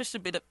was kind of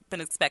should have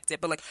been expected.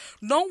 But like,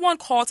 no one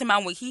called him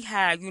out when he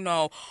had,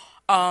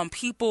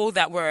 people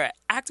that were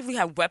actively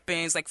have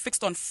weapons like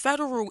fixed on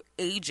federal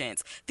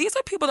agents. These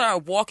are people that are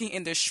walking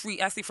in the street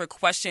asking for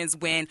questions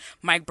when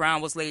Mike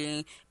Brown was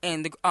laying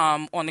in the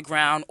on the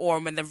ground, or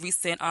when the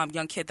recent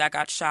young kid that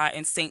got shot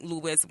in St.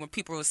 Louis, when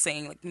people were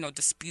saying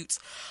disputes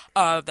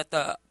that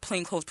the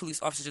plainclothes police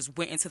officers just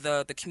went into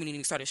the community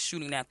and started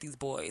shooting at these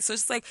boys. So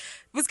it's like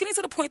it's getting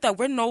to the point that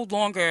we're no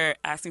longer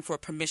asking for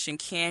permission.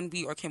 Can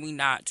we or can we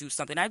not do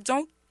something? I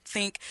don't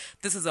think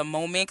this is a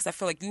moment, because I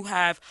feel like you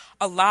have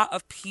a lot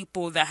of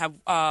people that have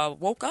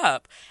woke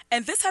up,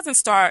 and this hasn't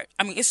started.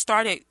 I mean, it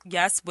started,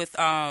 yes, with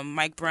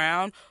Mike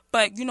Brown,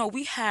 but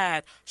we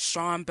had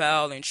Sean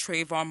Bell and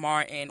Trayvon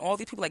Martin, all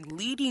these people like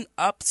leading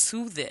up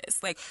to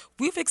this. Like,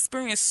 we've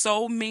experienced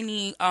so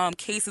many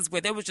cases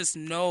where there was just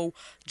no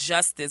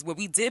justice, where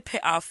we did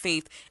put our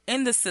faith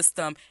in the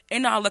system,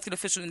 in our elected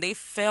officials, and they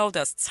failed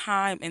us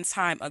time and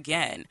time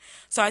again.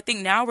 So I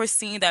think now we're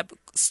seeing that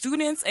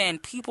students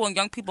and people and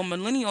young people,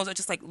 millennials, are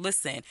just like,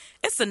 listen,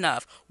 it's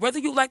enough. Whether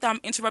you like that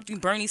I'm interrupting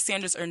Bernie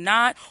Sanders or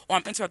not, or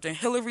I'm interrupting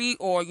Hillary,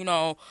 or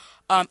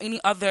any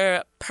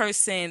other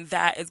person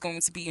that is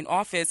going to be in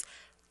office,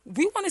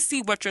 we want to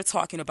see what you're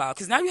talking about,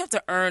 because now you have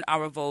to earn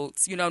our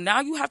votes. Now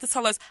you have to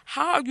tell us,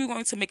 how are you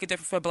going to make a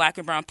difference for Black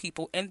and brown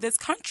people in this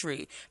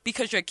country?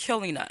 Because you're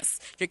killing us.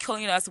 You're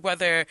killing us,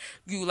 whether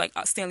you, like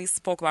Stanley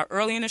spoke about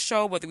earlier in the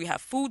show, whether we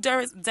have food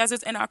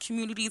deserts in our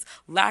communities,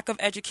 lack of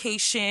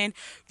education,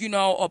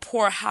 or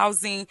poor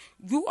housing.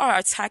 You are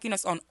attacking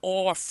us on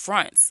all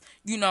fronts.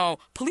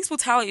 Police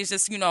brutality is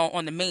just,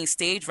 on the main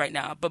stage right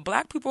now. But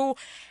Black people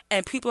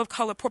and people of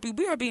color, poor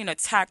people, we are being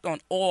attacked on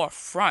all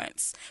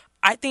fronts.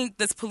 I think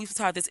this police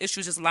brutality, this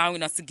issue is just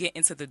allowing us to get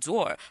into the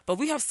door. But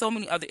we have so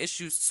many other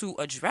issues to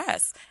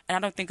address, and I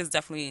don't think it's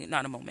definitely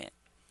not a moment.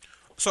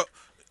 So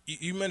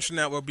you mentioned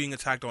that we're being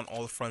attacked on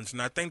all fronts,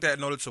 and I think that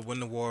in order to win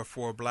the war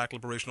for Black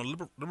liberation,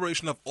 or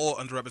liberation of all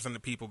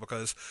underrepresented people,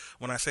 because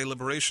when I say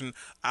liberation,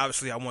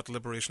 obviously I want the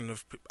liberation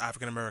of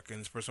African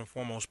Americans first and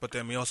foremost, but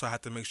then we also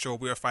have to make sure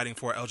we are fighting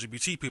for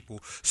LGBT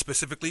people,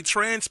 specifically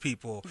trans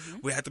people. Mm-hmm.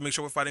 We have to make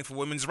sure we're fighting for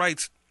women's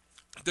rights.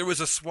 There is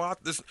a swath,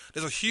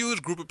 there's a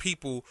huge group of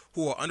people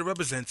who are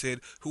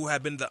underrepresented, who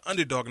have been the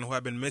underdog, and who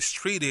have been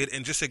mistreated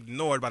and just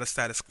ignored by the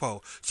status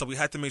quo. So we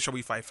have to make sure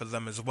we fight for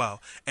them as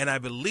well. And I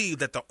believe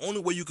that the only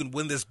way you can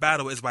win this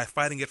battle is by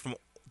fighting it from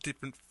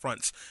different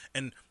fronts,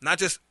 and not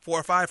just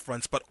 4 or 5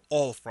 fronts, but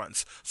all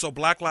fronts. So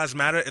Black Lives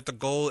Matter, if the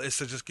goal is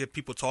to just get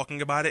people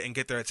talking about it and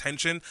get their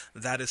attention,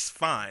 that is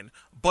fine.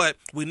 But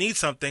we need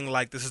something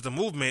like This Is the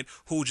Movement,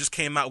 who just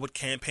came out with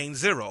Campaign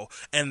Zero,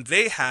 and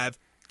they have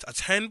a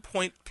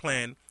 10-point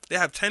plan. They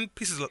have 10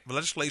 pieces of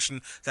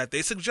legislation that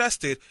they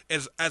suggested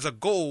as a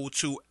goal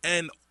to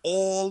end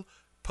all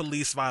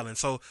police violence.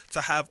 So to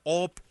have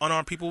all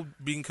unarmed people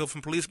being killed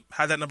from police,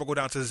 have that number go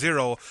down to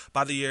 0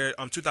 by the year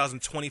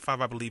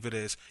 2025, I believe it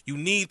is. You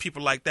need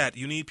people like that.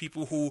 You need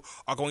people who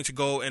are going to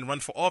go and run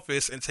for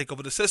office and take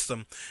over the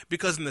system.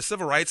 Because in the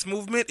civil rights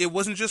movement, it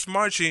wasn't just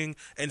marching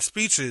and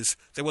speeches.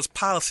 There was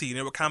policy and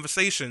there were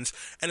conversations.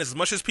 And as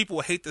much as people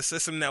hate the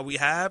system that we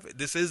have,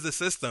 this is the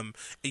system.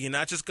 And you're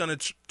not just going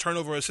to turn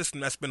over a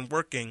system that's been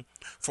working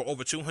for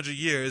over 200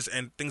 years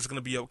and things are going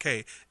to be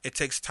okay. It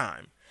takes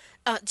time.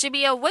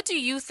 Jamia, what do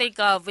you think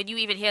of when you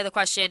even hear the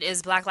question,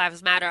 is Black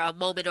Lives Matter a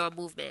moment or a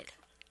movement?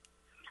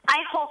 I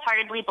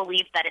wholeheartedly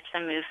believe that it's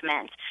a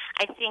movement.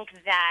 I think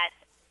that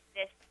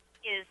this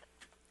is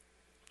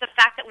the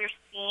fact that we're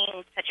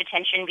seeing such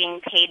attention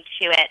being paid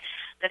to it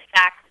the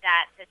fact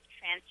that this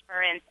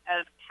transference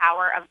of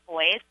power of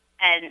voice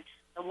and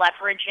the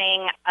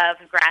leveraging of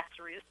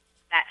grassroots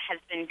that has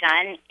been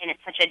done in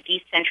such a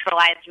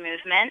decentralized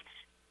movement,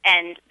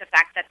 and the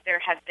fact that there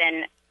have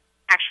been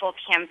actual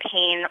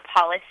campaign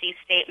policy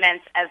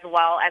statements as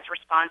well as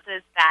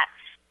responses that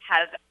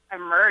have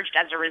emerged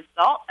as a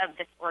result of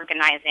this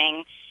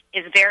organizing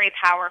is very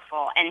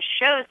powerful and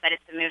shows that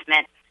it's a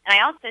movement. And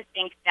I also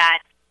think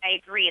that I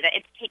agree that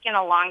it's taken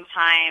a long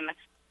time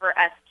for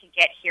us to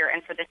get here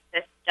and for the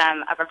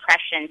system of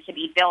oppression to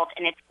be built,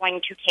 and it's going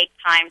to take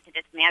time to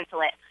dismantle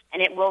it,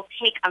 and it will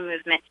take a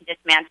movement to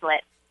dismantle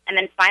it. And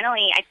then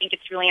finally, I think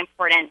it's really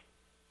important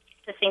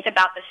to think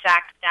about the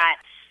fact that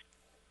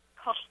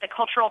the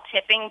cultural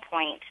tipping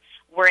point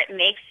where it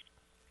makes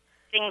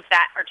things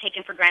that are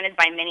taken for granted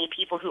by many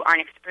people who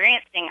aren't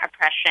experiencing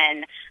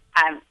oppression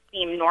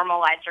seem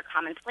normalized or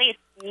commonplace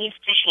needs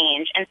to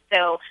change. And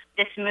so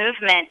this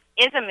movement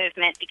is a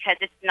movement because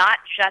it's not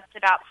just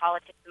about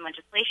politics and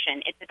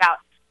legislation. It's about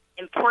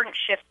important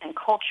shifts in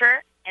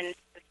culture and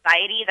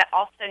society that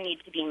also need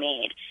to be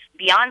made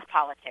beyond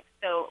politics.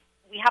 So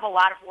we have a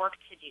lot of work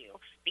to do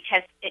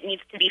because it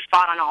needs to be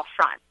fought on all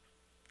fronts.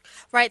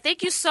 Right.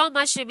 Thank you so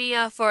much,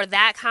 Jamia, for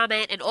that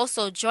comment and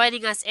also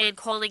joining us and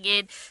calling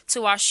in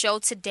to our show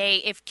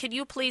today. Can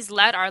you please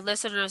let our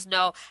listeners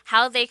know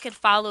how they can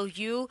follow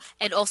you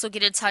and also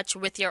get in touch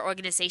with your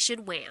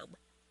organization, WHAM?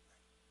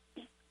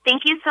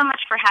 Thank you so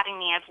much for having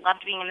me. I've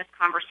loved being in this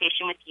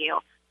conversation with you.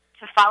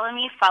 To follow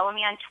me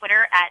on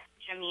Twitter at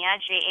Jamia,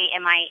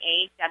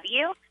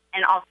 Jamiaw,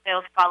 and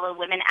also follow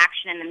Women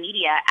Action in the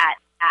Media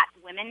at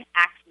Women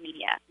Act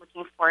Media.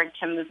 Looking forward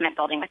to movement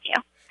building with you.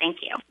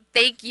 Thank you.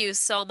 Thank you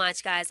so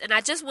much, guys. And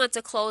I just want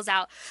to close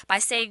out by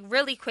saying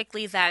really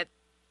quickly that,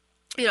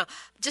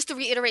 just to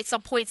reiterate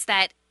some points,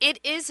 that it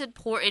is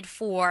important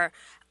for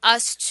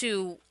us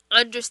to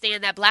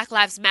understand that Black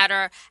Lives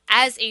Matter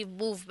as a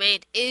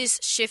movement is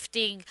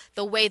shifting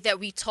the way that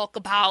we talk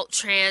about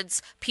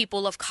trans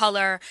people of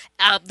color,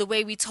 the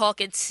way we talk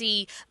and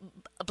see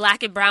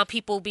Black and brown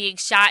people being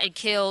shot and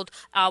killed,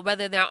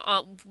 whether they're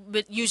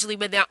usually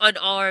when they're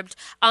unarmed.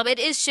 It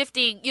is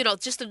shifting,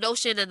 just the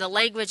notion and the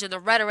language and the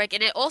rhetoric,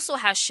 and it also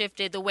has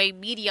shifted the way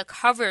media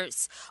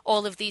covers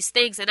all of these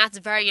things, and that's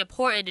very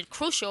important and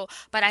crucial.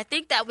 But I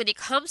think that when it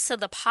comes to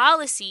the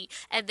policy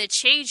and the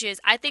changes,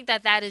 I think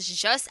that that is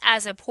just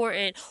as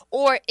important,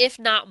 or if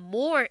not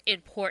more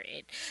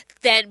important,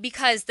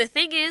 because the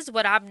thing is,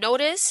 what I've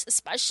noticed,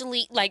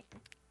 especially like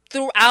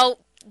throughout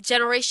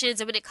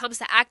generations and when it comes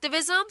to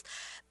activism,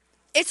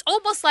 it's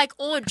almost like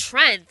on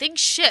trend.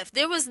 Things shift.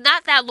 There was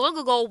not that long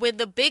ago when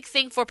the big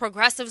thing for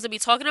progressives to be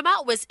talking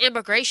about was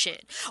immigration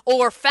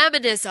or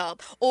feminism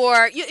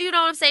or, you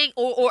know what I'm saying,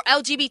 or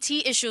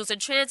LGBT issues and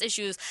trans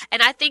issues.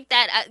 And I think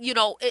that,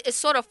 it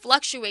sort of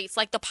fluctuates,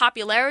 like the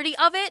popularity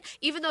of it,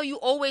 even though you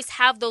always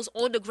have those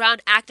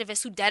on-the-ground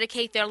activists who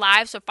dedicate their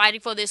lives for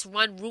fighting for this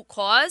one root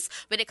cause.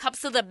 When it comes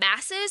to the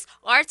masses,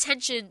 our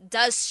attention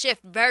does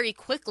shift very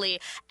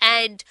quickly.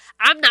 And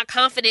I'm not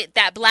confident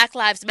that Black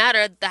Lives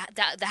Matter,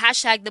 the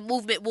hashtag, the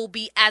movement, will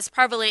be as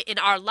prevalent in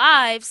our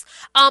lives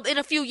in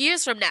a few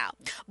years from now.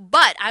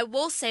 But I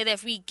will say that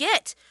if we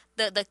get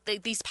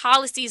these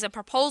policies and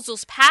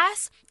proposals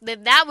passed,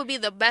 then that would be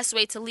the best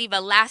way to leave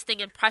a lasting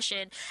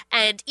impression.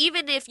 And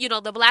even if,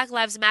 the Black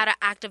Lives Matter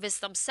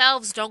activists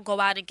themselves don't go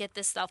out and get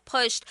this stuff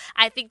pushed,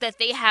 I think that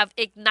they have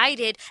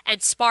ignited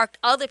and sparked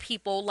other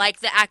people,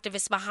 like the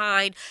activists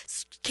behind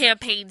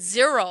Campaign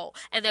Zero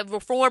and the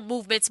reform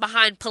movements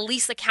behind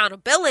police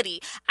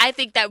accountability. I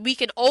think that we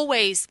can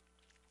always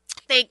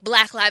thank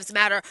Black Lives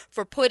Matter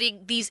for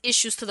putting these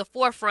issues to the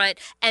forefront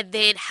and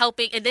then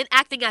helping and then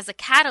acting as a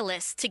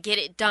catalyst to get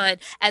it done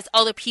as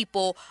other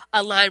people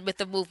aligned with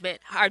the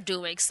movement are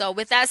doing. So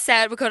with that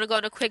said, we're going to go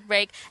on a quick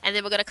break and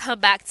then we're going to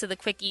come back to the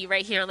quickie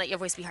right here and let your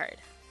voice be heard.